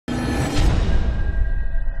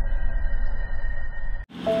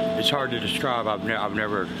hard to describe. I've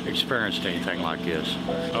never experienced anything like this.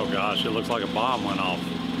 Oh gosh, it looks like a bomb went off.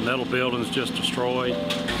 Metal buildings just destroyed.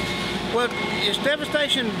 Well, it's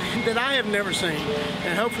devastation that I have never seen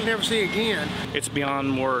and hopefully never see again. It's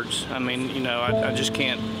beyond words. I mean, you know, I just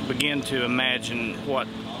can't begin to imagine what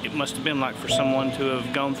it must have been like for someone to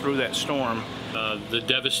have gone through that storm. The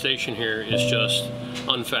devastation here is just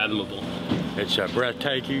unfathomable. It's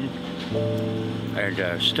breathtaking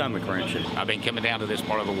and stomach-wrenching. I've been coming down to this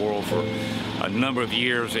part of the world for a number of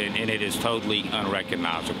years, and it is totally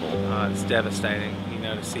unrecognizable. It's devastating, you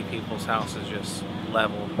know, to see people's houses just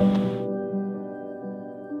leveled.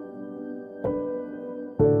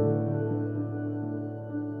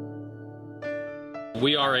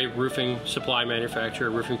 We are a roofing supply manufacturer,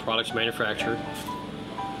 roofing products manufacturer,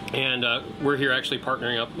 and we're here actually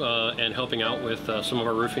partnering up and helping out with some of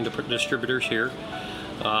our roofing distributors here.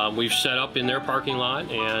 We've set up in their parking lot,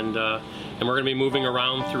 and we're going to be moving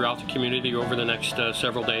around throughout the community over the next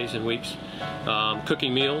several days and weeks,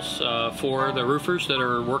 cooking meals for the roofers that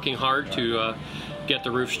are working hard to get the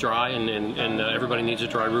roofs dry, and everybody needs a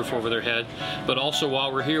dry roof over their head. But also,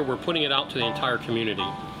 while we're here, we're putting it out to the entire community.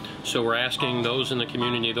 So we're asking those in the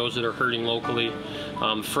community, those that are hurting locally,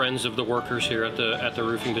 friends of the workers here at the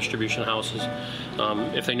roofing distribution houses,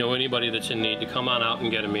 if they know anybody that's in need, to come on out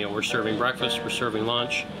and get a meal. We're serving breakfast, we're serving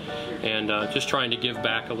lunch, and just trying to give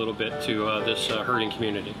back a little bit to this hurting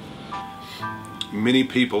community. Many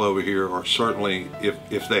people over here are certainly,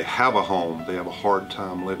 if they have a home, they have a hard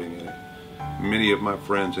time living in it. Many of my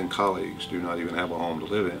friends and colleagues do not even have a home to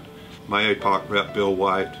live in. My Apoc rep, Bill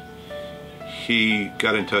White, he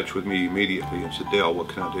got in touch with me immediately and said, "Dale, what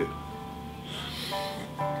can I do?"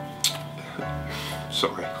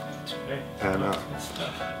 Sorry. And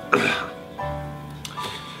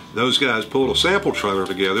those guys pulled a sample trailer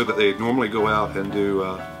together that they normally go out and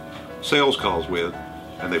do sales calls with,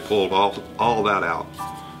 and they pulled all that out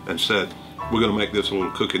and said, "We're going to make this a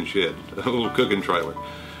little cooking shed, a little cooking trailer."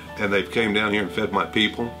 And they came down here and fed my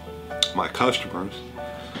people, my customers.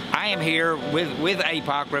 I am here with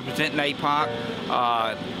Apoc, representing Apoc.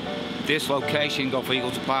 This location, Gulf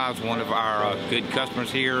Eagle Supply, is one of our good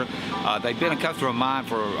customers here. They've been a customer of mine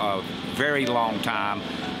for a very long time,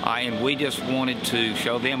 and we just wanted to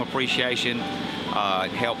show them appreciation,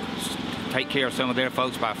 help take care of some of their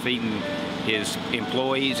folks by feeding his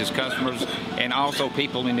employees, his customers, and also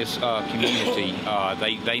people in this community.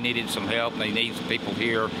 They needed some help, they need some people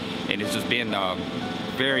here, and this has been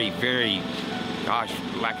very, very, gosh,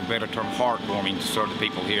 lack of a better term, heartwarming to serve the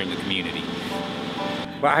people here in the community.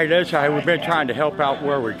 Well, hey, that's how we've been trying to help out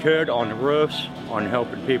where we could on the roofs, on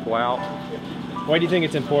helping people out. Why do you think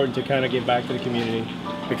it's important to kind of give back to the community?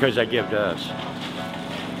 Because they give to us.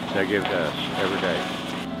 They give to us every day.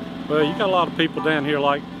 Well, you got a lot of people down here,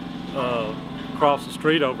 like across the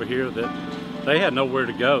street over here, that they had nowhere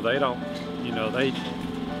to go. They don't, you know,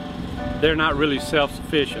 they're not really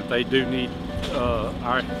self-sufficient. They do need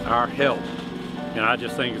our help. And I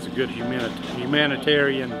just think it's a good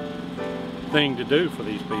humanitarian thing to do for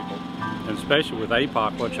these people. And especially with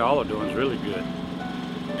Apoc, what y'all are doing is really good.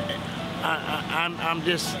 I'm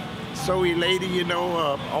just so elated, you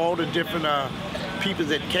know, all the different people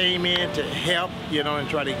that came in to help, you know, and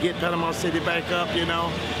try to get Panama City back up, you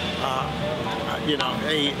know.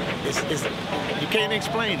 Hey, you can't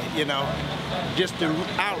explain it, you know. Just the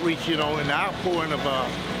outreach, you know, and the outpouring of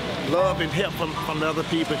love and help from the other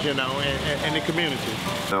people, you know, and the community.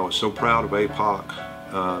 I was so proud of Apoc.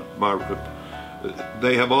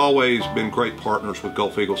 They have always been great partners with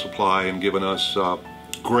Gulf Eagle Supply and given us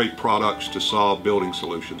great products to solve building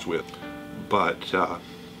solutions with. But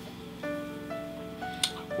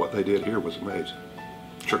what they did here was amazing,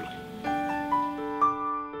 truly.